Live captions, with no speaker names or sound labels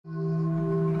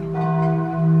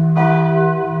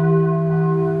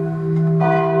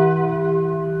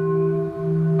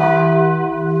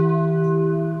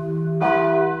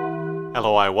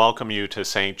welcome you to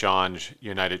St. John's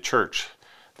United Church.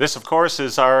 This, of course,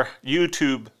 is our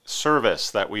YouTube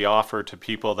service that we offer to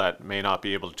people that may not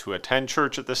be able to attend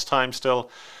church at this time still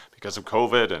because of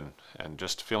COVID and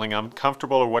just feeling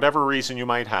uncomfortable or whatever reason you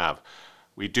might have.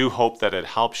 We do hope that it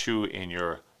helps you in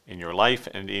your life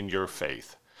and in your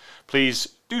faith. Please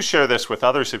do share this with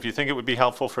others if you think it would be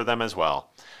helpful for them as well.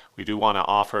 We do want to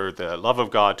offer the love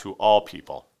of God to all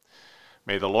people.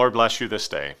 May the Lord bless you this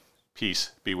day.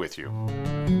 Peace be with you.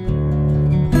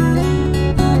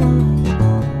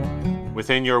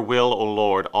 Within your will, O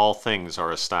Lord, all things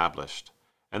are established,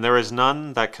 and there is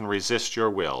none that can resist your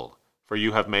will, for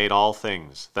you have made all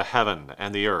things, the heaven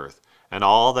and the earth, and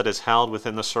all that is held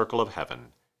within the circle of heaven.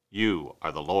 You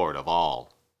are the Lord of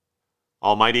all.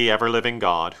 Almighty ever-living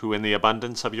God, who in the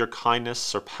abundance of your kindness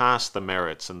surpass the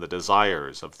merits and the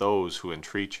desires of those who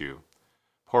entreat you,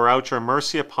 pour out your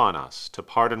mercy upon us to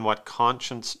pardon what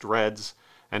conscience dreads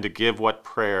and to give what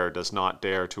prayer does not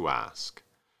dare to ask.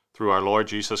 Through our Lord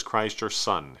Jesus Christ, your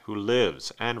Son, who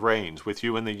lives and reigns with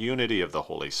you in the unity of the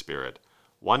Holy Spirit,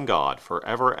 one God,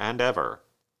 forever and ever.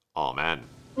 Amen.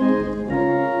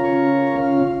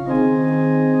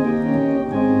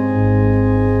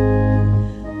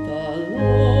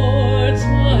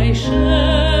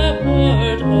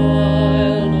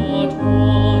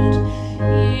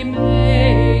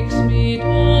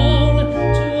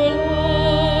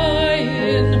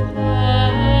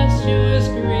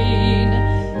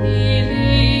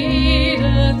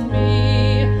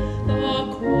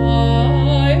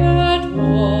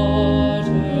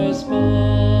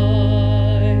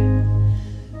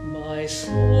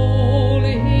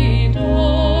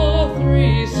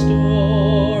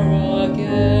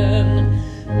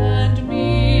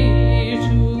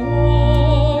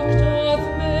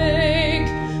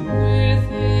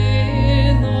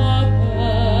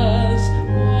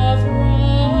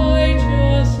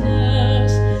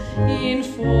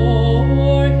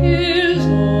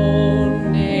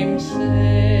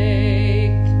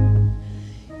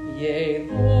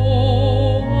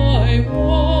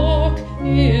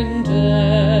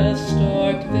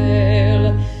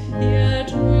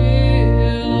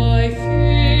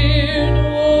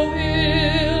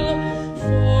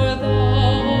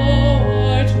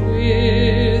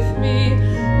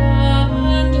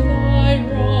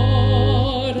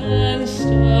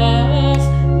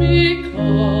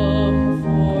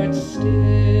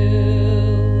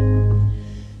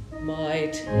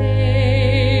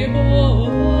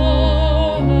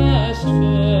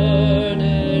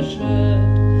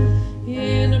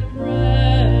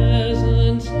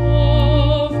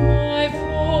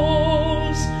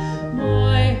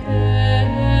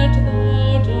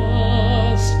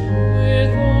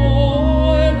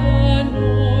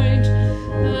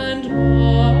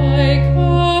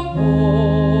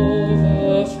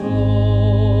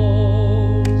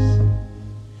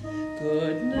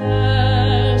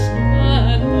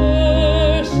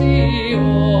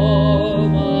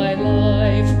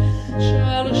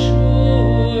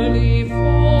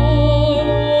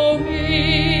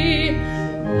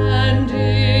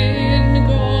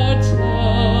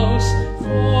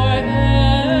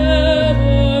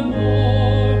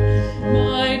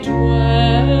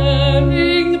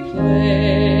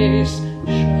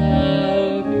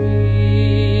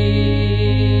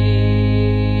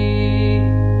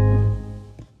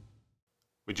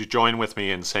 Would you join with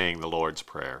me in saying the Lord's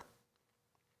Prayer?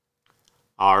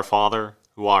 Our Father,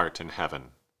 who art in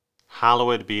heaven,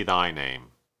 hallowed be thy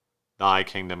name. Thy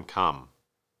kingdom come.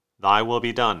 Thy will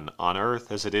be done on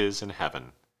earth as it is in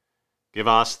heaven. Give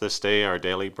us this day our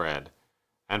daily bread,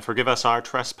 and forgive us our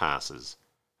trespasses,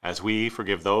 as we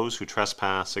forgive those who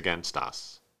trespass against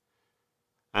us.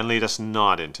 And lead us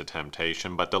not into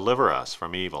temptation, but deliver us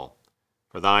from evil.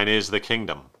 For thine is the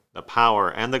kingdom, the power,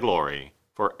 and the glory,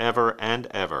 forever and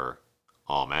ever.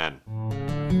 Amen.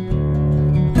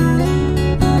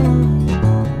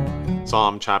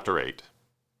 Psalm chapter 8.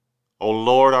 O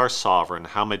Lord our sovereign,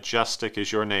 how majestic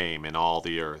is your name in all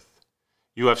the earth.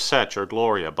 You have set your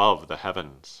glory above the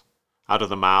heavens. Out of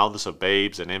the mouths of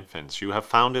babes and infants you have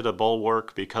founded a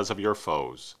bulwark because of your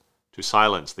foes, to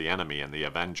silence the enemy and the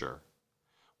avenger.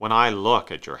 When I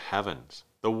look at your heavens,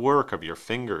 the work of your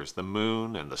fingers, the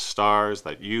moon and the stars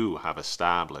that you have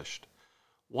established,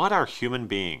 what are human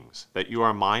beings that you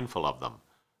are mindful of them,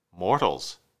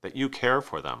 mortals that you care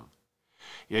for them?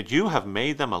 Yet you have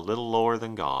made them a little lower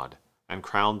than God, and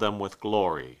crowned them with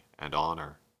glory and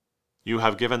honor. You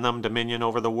have given them dominion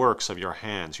over the works of your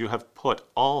hands. You have put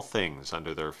all things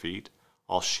under their feet,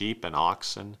 all sheep and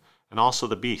oxen, and also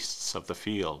the beasts of the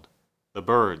field, the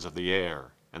birds of the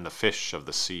air, and the fish of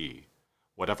the sea,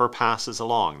 whatever passes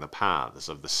along the paths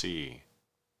of the sea.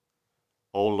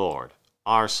 O Lord,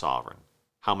 our sovereign,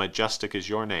 how majestic is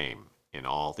your name in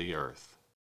all the earth.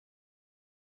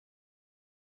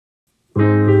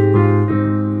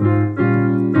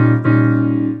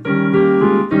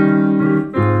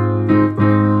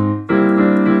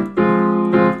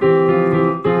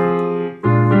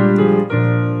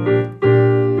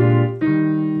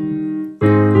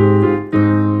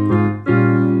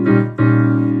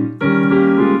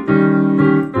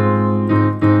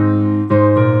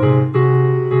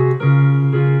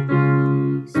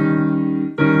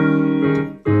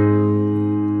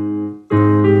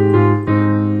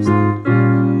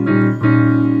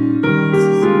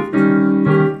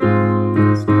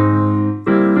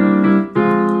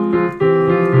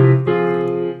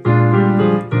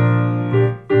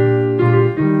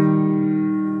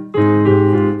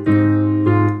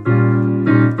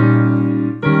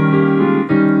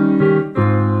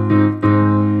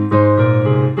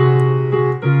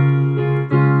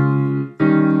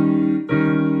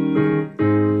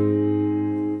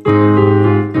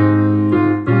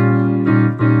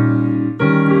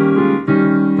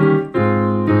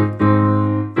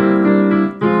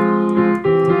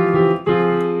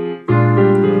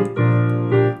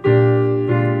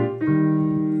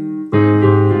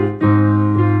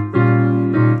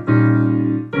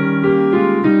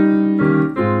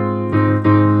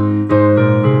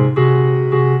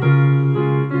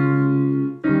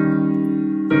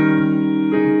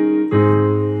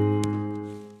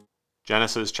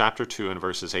 Genesis chapter 2 and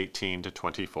verses 18 to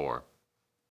 24.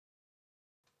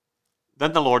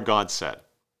 Then the Lord God said,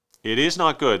 "It is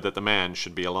not good that the man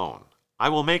should be alone. I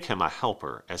will make him a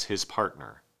helper as his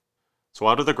partner." So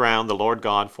out of the ground the Lord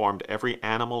God formed every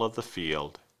animal of the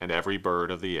field and every bird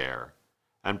of the air,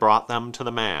 and brought them to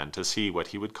the man to see what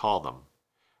he would call them.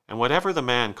 And whatever the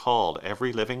man called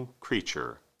every living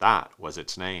creature, that was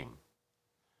its name.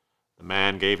 The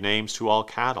man gave names to all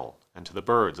cattle, and to the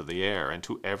birds of the air, and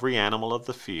to every animal of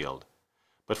the field.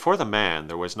 But for the man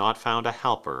there was not found a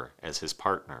helper as his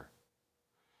partner.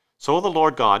 So the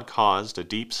Lord God caused a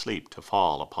deep sleep to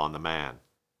fall upon the man,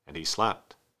 and he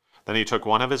slept. Then he took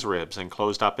one of his ribs and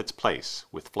closed up its place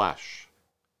with flesh.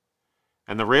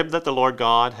 And the rib that the Lord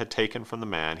God had taken from the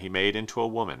man he made into a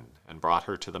woman, and brought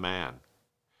her to the man.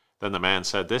 Then the man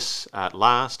said, "This at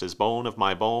last is bone of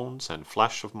my bones, and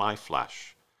flesh of my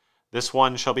flesh. This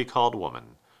one shall be called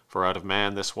woman, for out of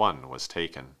man this one was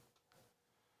taken."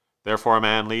 Therefore a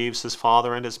man leaves his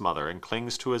father and his mother, and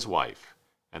clings to his wife,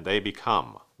 and they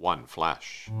become one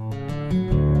flesh.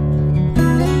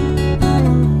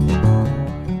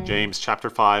 James chapter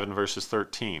 5 and verses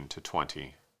 13 to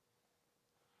 20.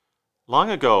 Long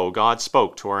ago God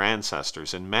spoke to our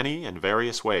ancestors in many and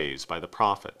various ways by the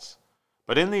prophets.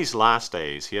 But in these last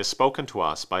days he has spoken to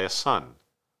us by a Son,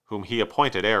 whom he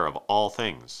appointed heir of all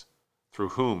things, through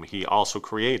whom he also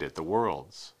created the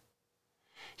worlds.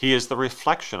 He is the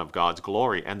reflection of God's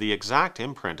glory and the exact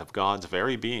imprint of God's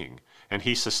very being, and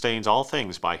he sustains all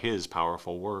things by his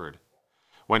powerful word.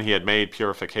 When he had made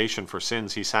purification for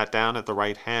sins, he sat down at the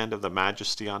right hand of the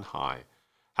Majesty on high,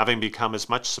 having become as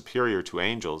much superior to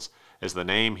angels as the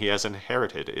name he has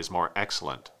inherited is more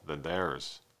excellent than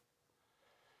theirs.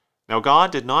 Now God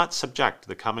did not subject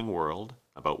the coming world,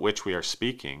 about which we are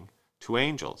speaking, to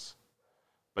angels.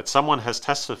 But someone has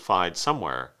testified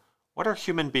somewhere, "What are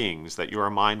human beings that you are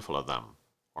mindful of them,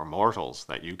 or mortals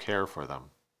that you care for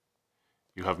them?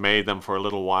 You have made them for a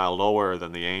little while lower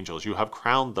than the angels. You have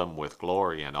crowned them with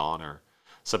glory and honor,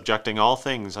 subjecting all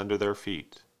things under their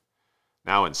feet."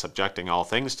 Now in subjecting all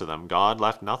things to them, God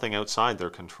left nothing outside their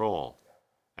control.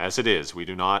 As it is, we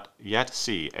do not yet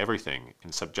see everything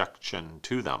in subjection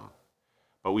to them.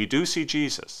 But we do see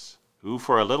Jesus, who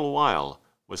for a little while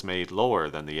was made lower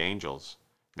than the angels,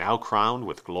 now crowned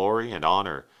with glory and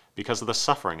honor because of the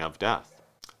suffering of death,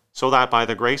 so that by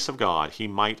the grace of God he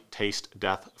might taste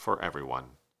death for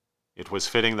everyone. It was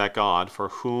fitting that God, for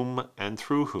whom and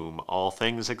through whom all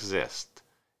things exist,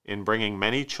 in bringing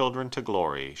many children to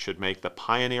glory, should make the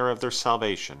pioneer of their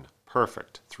salvation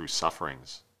perfect through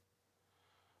sufferings.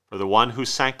 For the one who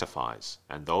sanctifies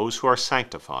and those who are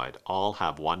sanctified all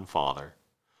have one Father.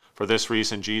 For this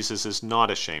reason Jesus is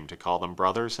not ashamed to call them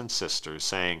brothers and sisters,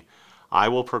 saying, "I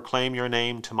will proclaim your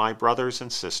name to my brothers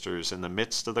and sisters in the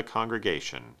midst of the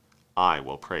congregation. I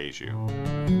will praise you."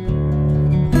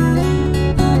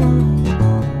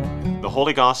 The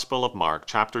Holy Gospel of Mark,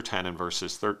 chapter 10 and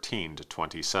verses 13 to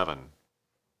 27.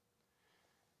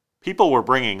 People were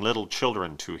bringing little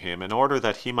children to him in order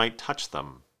that he might touch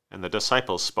them, and the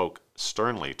disciples spoke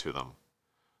sternly to them.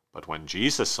 But when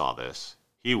Jesus saw this,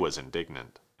 he was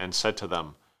indignant, and said to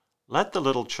them, Let the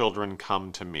little children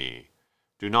come to me.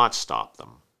 Do not stop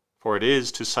them, for it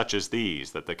is to such as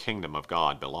these that the kingdom of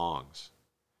God belongs.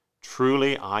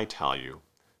 Truly I tell you,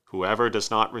 whoever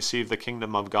does not receive the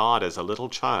kingdom of God as a little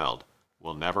child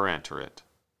will never enter it."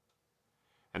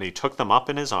 And he took them up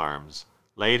in his arms,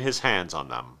 laid his hands on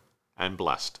them, and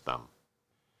blessed them.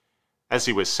 As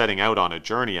he was setting out on a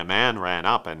journey, a man ran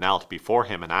up and knelt before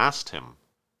him and asked him,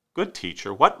 "Good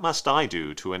teacher, what must I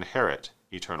do to inherit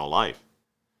eternal life?"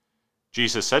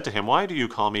 Jesus said to him, "Why do you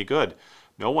call me good?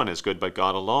 No one is good but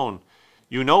God alone.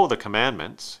 You know the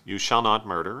commandments. You shall not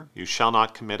murder. You shall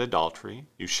not commit adultery.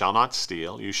 You shall not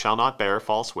steal. You shall not bear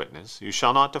false witness. You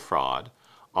shall not defraud.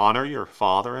 Honor your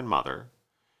father and mother."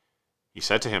 He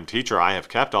said to him, "Teacher, I have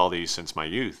kept all these since my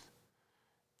youth."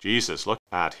 Jesus looked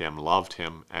at him, loved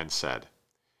him, and said,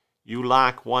 "You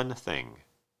lack one thing.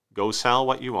 Go sell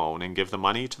what you own and give the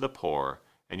money to the poor,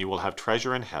 and you will have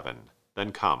treasure in heaven.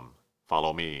 Then come,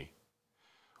 follow me."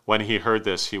 When he heard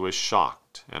this, he was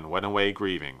shocked and went away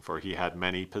grieving, for he had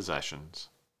many possessions.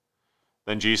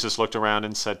 Then Jesus looked around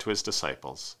and said to his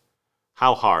disciples,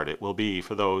 "How hard it will be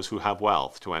for those who have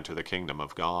wealth to enter the kingdom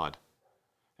of God."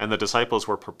 And the disciples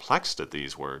were perplexed at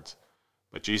these words.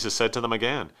 But Jesus said to them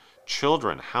again,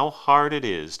 "Children, how hard it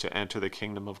is to enter the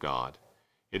kingdom of God.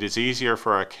 It is easier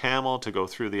for a camel to go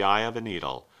through the eye of a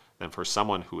needle than for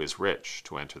someone who is rich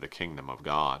to enter the kingdom of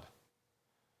God."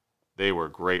 They were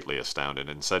greatly astounded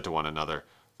and said to one another,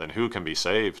 "Then who can be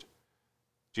saved?"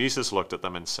 Jesus looked at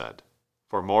them and said,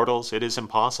 "For mortals it is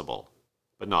impossible,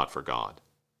 but not for God.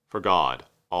 For God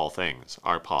all things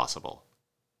are possible."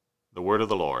 The word of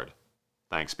the Lord.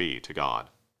 Thanks be to God.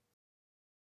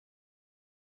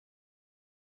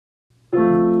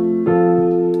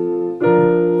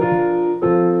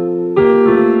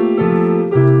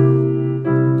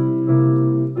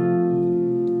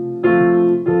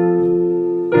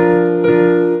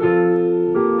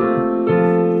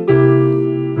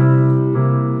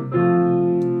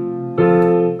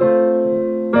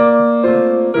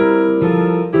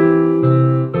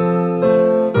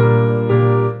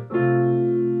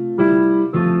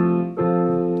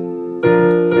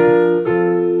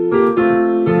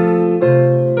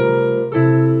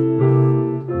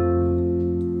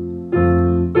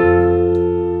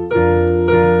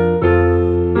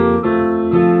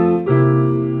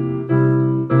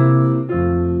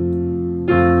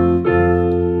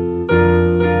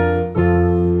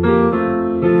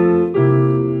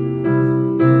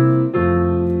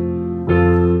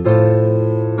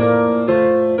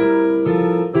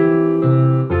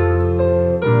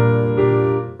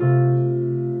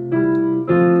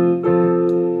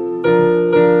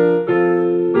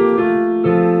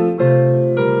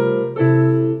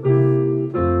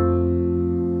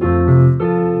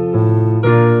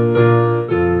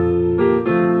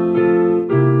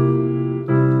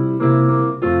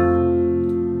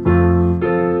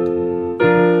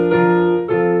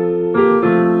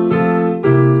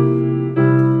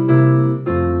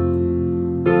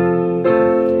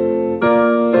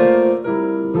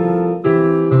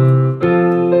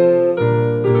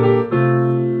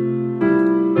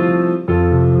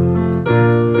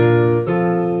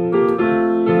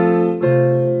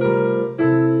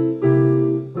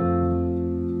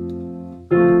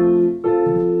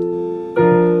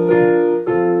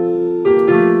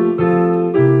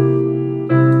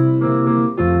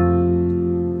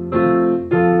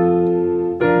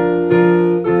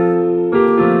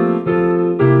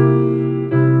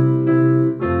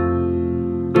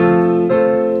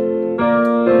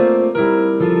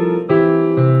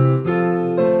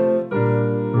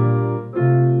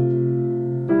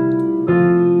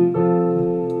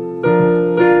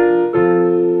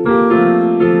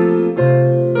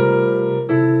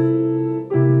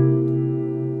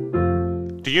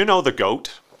 Do you know the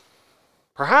GOAT?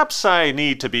 Perhaps I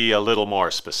need to be a little more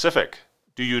specific.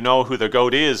 Do you know who the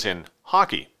GOAT is in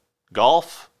hockey,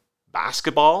 golf,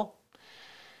 basketball?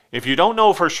 If you don't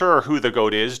know for sure who the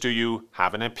GOAT is, do you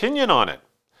have an opinion on it?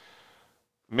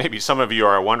 Maybe some of you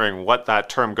are wondering what that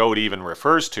term GOAT even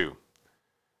refers to.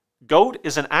 GOAT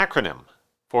is an acronym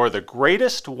for the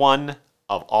greatest one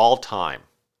of all time.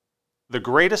 The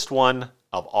greatest one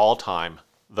of all time,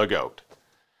 the GOAT.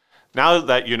 Now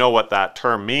that you know what that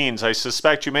term means, I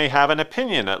suspect you may have an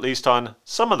opinion, at least on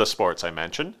some of the sports I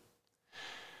mentioned.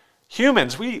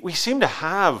 Humans, we seem to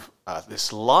have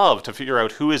this love to figure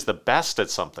out who is the best at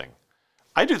something.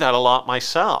 I do that a lot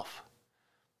myself.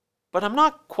 But I'm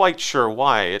not quite sure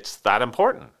why it's that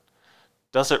important.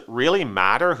 Does it really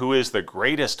matter who is the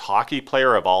greatest hockey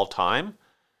player of all time?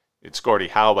 It's Gordie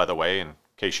Howe, by the way, in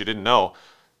case you didn't know.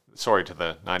 Sorry to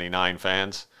the 99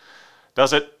 fans.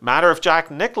 Does it matter if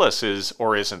Jack Nicklaus is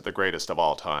or isn't the greatest of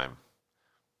all time?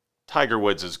 Tiger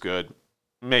Woods is good,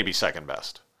 maybe second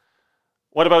best.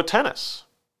 What about tennis?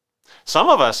 Some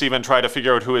of us even try to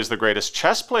figure out who is the greatest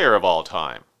chess player of all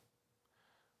time.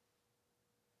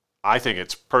 I think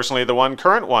it's personally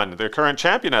the current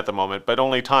champion at the moment, but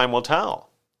only time will tell.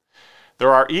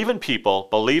 There are even people,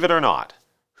 believe it or not,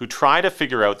 who try to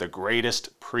figure out the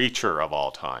greatest preacher of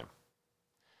all time.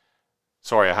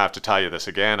 Sorry, I have to tell you this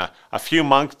again. A few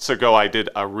months ago, I did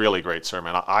a really great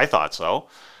sermon. I thought so.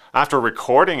 After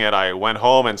recording it, I went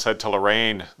home and said to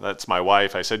Lorraine, that's my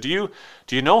wife, I said, do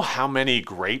you know how many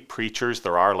great preachers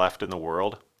there are left in the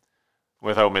world?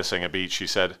 Without missing a beat, she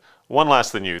said, one less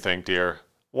than you think, dear.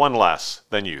 One less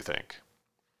than you think.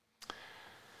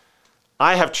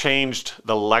 I have changed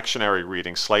the lectionary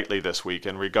reading slightly this week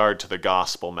in regard to the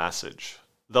gospel message.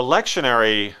 The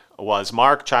lectionary was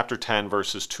Mark chapter 10,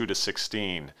 verses 2 to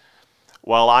 16,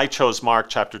 while I chose Mark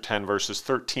chapter 10, verses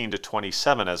 13 to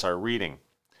 27 as our reading.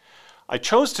 I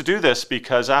chose to do this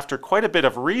because after quite a bit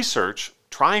of research,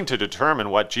 trying to determine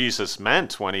what Jesus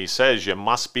meant when he says you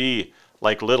must be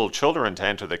like little children to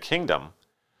enter the kingdom,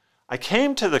 I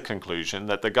came to the conclusion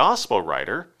that the gospel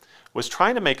writer was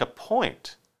trying to make a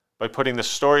point by putting the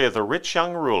story of the rich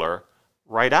young ruler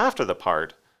right after the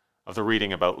part of the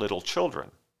reading about little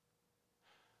children.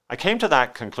 I came to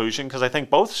that conclusion because I think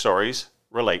both stories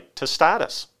relate to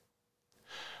status.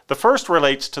 The first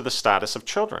relates to the status of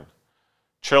children.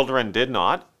 Children did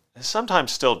not, and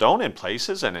sometimes still don't in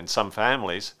places and in some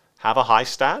families, have a high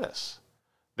status.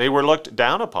 They were looked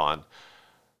down upon.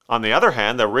 On the other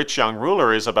hand, the rich young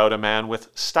ruler is about a man with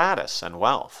status and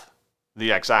wealth,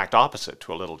 the exact opposite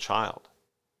to a little child.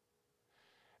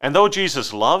 And though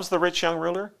Jesus loves the rich young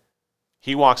ruler,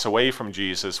 he walks away from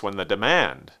Jesus when the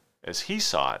demand, as he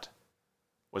saw it,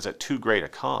 was at too great a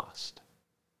cost.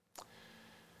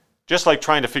 Just like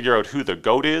trying to figure out who the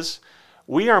goat is,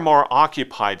 we are more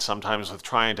occupied sometimes with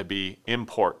trying to be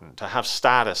important, to have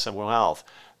status and wealth,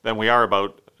 than we are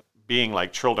about being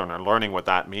like children and learning what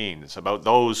that means, about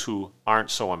those who aren't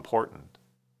so important.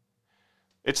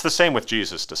 It's the same with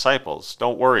Jesus' disciples.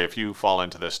 Don't worry if you fall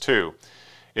into this too.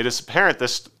 It is apparent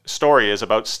this story is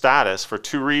about status for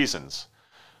two reasons.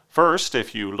 First,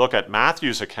 if you look at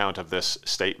Matthew's account of this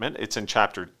statement, it's in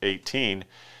chapter 18,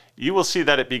 you will see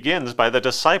that it begins by the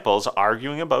disciples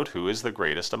arguing about who is the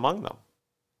greatest among them.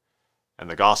 And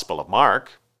the Gospel of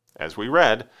Mark, as we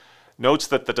read, notes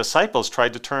that the disciples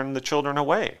tried to turn the children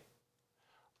away.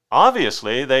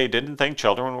 Obviously, they didn't think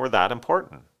children were that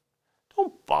important.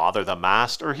 Don't bother the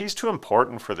master, he's too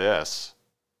important for this.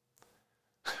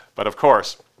 But of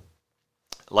course,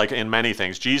 like in many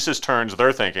things, Jesus turns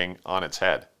their thinking on its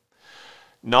head.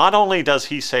 Not only does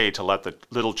he say to let the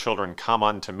little children come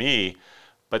unto me,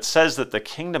 but says that the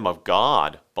kingdom of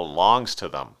God belongs to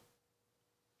them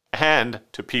and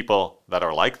to people that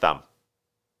are like them.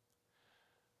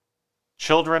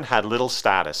 Children had little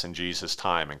status in Jesus'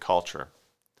 time and culture.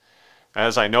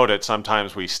 As I noted,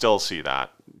 sometimes we still see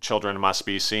that. Children must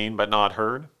be seen but not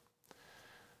heard.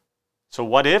 So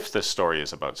what if this story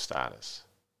is about status?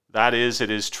 That is, it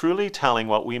is truly telling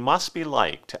what we must be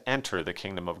like to enter the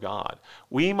kingdom of God.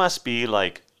 We must be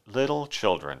like little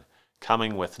children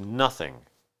coming with nothing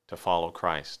to follow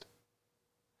Christ.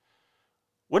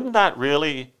 Wouldn't that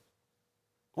really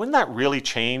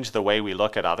change the way we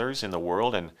look at others in the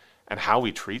world and how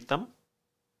we treat them?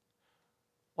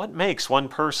 What makes one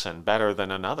person better than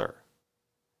another?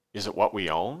 Is it what we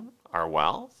own, our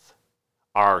wealth?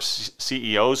 Are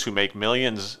CEOs who make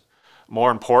millions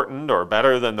more important or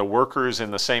better than the workers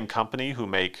in the same company who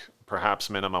make perhaps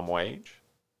minimum wage?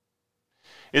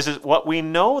 Is it what we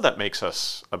know that makes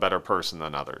us a better person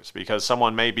than others? Because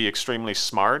someone may be extremely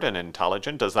smart and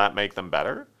intelligent, does that make them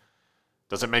better?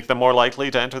 Does it make them more likely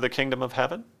to enter the kingdom of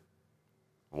heaven?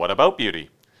 What about beauty?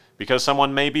 Because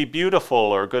someone may be beautiful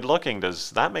or good looking, does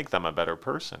that make them a better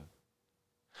person?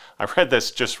 I read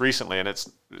this just recently, and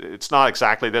it's not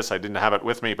exactly this, I didn't have it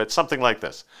with me, but something like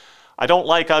this. I don't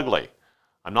like ugly.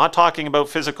 I'm not talking about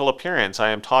physical appearance, I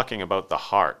am talking about the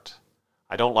heart.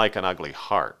 I don't like an ugly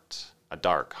heart, a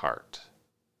dark heart.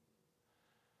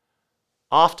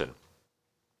 Often,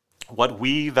 what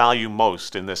we value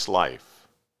most in this life,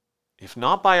 if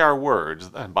not by our words,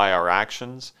 then by our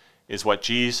actions, is what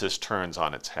Jesus turns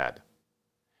on its head.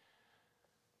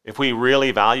 If we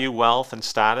really value wealth and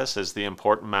status as the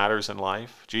important matters in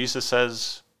life, Jesus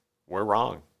says we're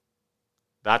wrong.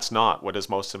 That's not what is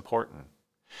most important.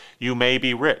 You may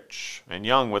be rich and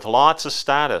young with lots of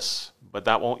status, but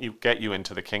that won't get you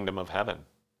into the kingdom of heaven.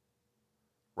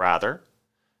 Rather,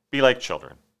 be like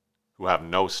children who have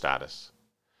no status.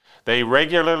 They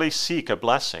regularly seek a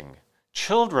blessing,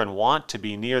 Children want to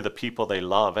be near the people they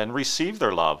love and receive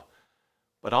their love,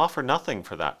 but offer nothing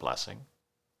for that blessing.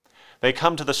 They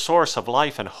come to the source of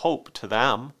life and hope to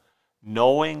them,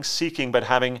 knowing, seeking, but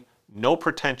having no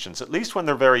pretensions, at least when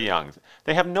they're very young.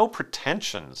 They have no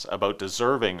pretensions about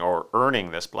deserving or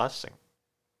earning this blessing.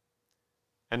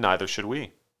 And neither should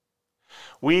we.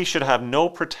 We should have no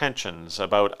pretensions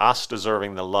about us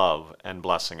deserving the love and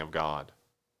blessing of God.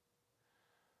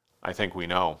 I think we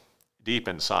know. Deep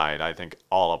inside, I think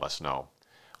all of us know.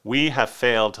 We have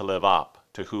failed to live up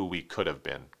to who we could have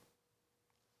been.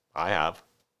 I have.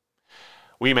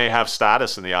 We may have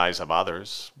status in the eyes of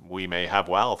others. We may have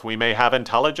wealth. We may have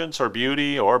intelligence or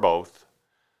beauty or both.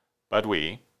 But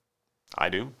I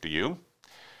do you?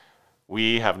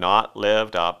 We have not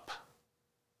lived up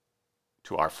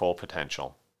to our full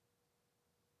potential.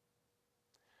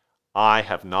 I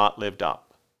have not lived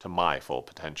up to my full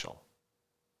potential.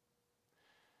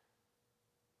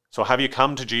 So have you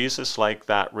come to Jesus like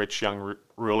that rich young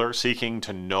ruler, seeking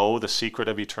to know the secret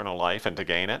of eternal life and to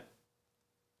gain it?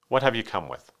 What have you come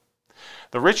with?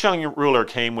 The rich young ruler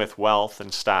came with wealth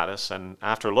and status, and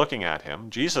after looking at him,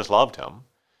 Jesus loved him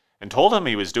and told him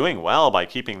he was doing well by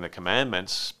keeping the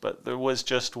commandments, but there was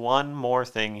just one more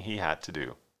thing he had to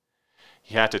do.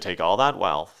 He had to take all that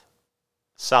wealth,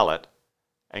 sell it,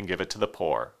 and give it to the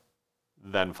poor,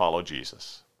 then follow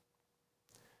Jesus.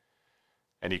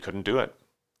 And he couldn't do it.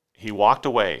 He walked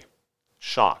away,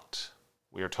 shocked,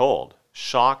 we are told,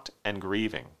 shocked and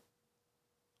grieving.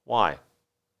 Why?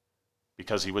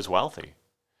 Because he was wealthy.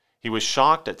 He was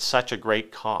shocked at such a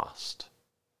great cost,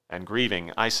 and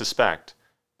grieving, I suspect,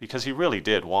 because he really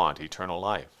did want eternal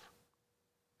life.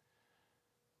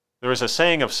 There is a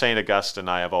saying of St. Augustine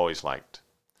I have always liked.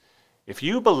 If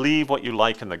you believe what you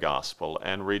like in the gospel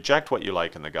and reject what you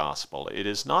like in the gospel, it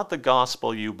is not the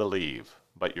gospel you believe,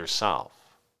 but yourself.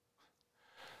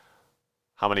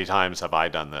 How many times have I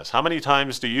done this? How many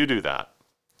times do you do that?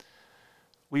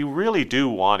 We really do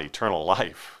want eternal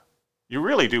life. You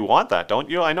really do want that, don't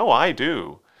you? I know I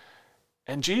do.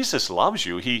 And Jesus loves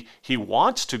you. He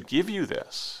wants to give you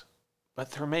this.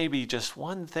 But there may be just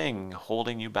one thing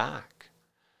holding you back.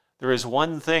 There is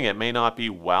one thing. It may not be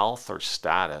wealth or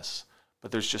status,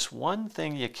 but there's just one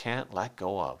thing you can't let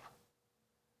go of.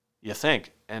 You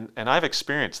think, and I've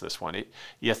experienced this one,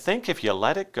 you think if you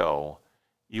let it go,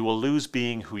 you will lose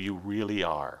being who you really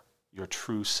are, your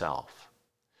true self.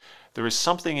 There is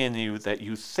something in you that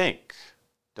you think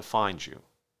defines you.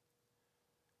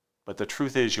 But the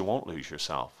truth is you won't lose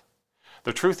yourself.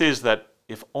 The truth is that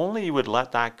if only you would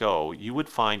let that go, you would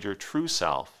find your true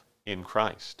self in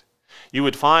Christ. You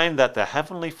would find that the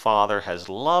Heavenly Father has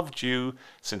loved you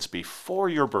since before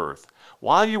your birth,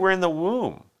 while you were in the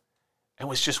womb, and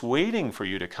was just waiting for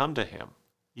you to come to Him.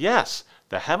 Yes,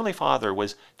 the Heavenly Father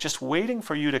was just waiting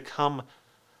for you to come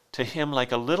to Him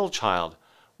like a little child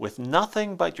with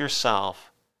nothing but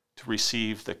yourself to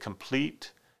receive the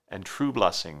complete and true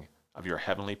blessing of your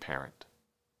Heavenly Parent.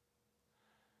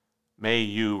 May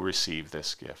you receive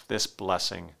this gift, this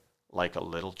blessing, like a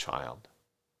little child.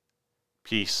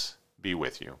 Peace be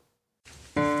with you.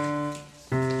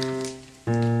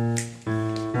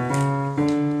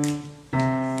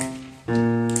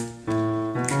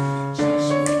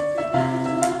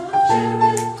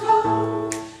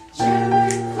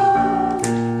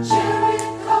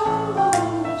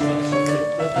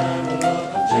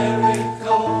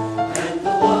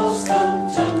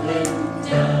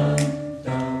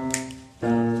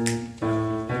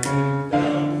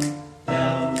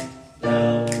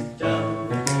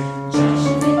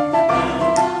 Joshua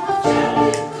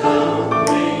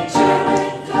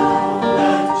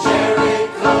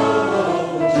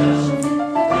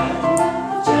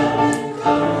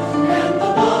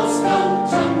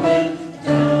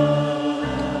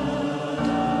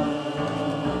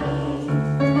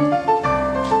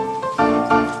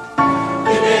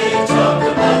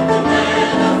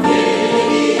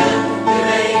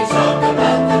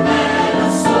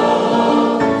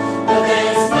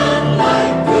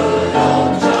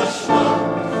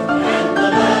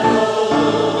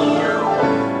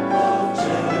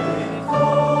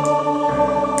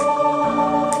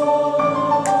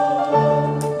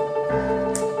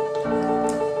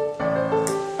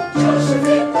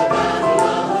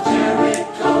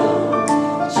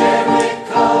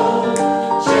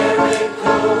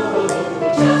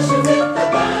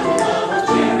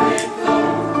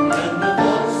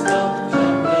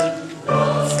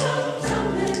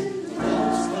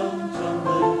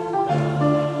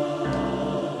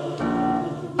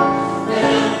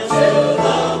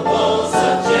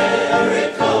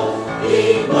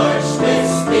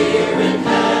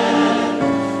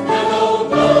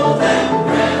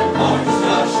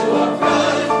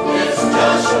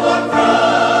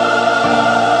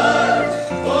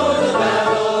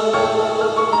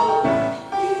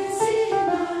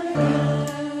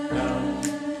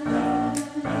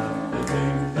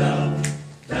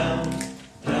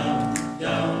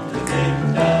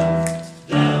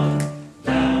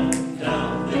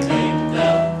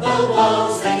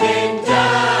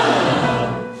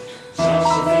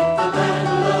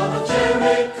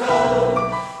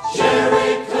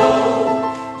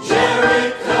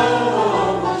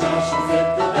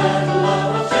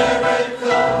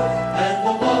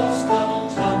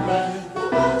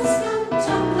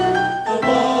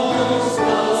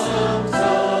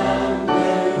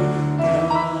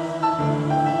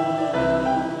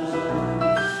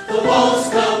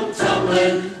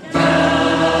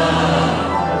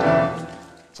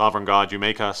Sovereign God, you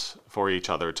make us for each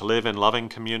other to live in loving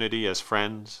community as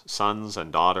friends, sons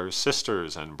and daughters,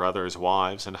 sisters and brothers,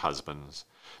 wives and husbands.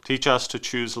 Teach us to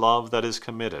choose love that is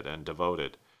committed and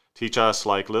devoted. Teach us,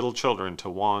 like little children, to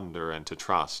wander and to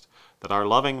trust, that our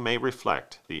loving may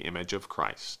reflect the image of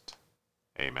Christ.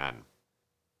 Amen.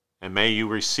 And may you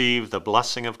receive the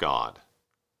blessing of God.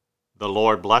 The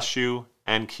Lord bless you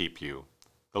and keep you.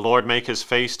 The Lord make his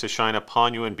face to shine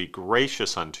upon you and be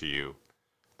gracious unto you.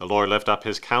 The Lord lift up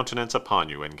his countenance upon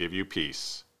you and give you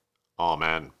peace.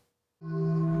 Amen.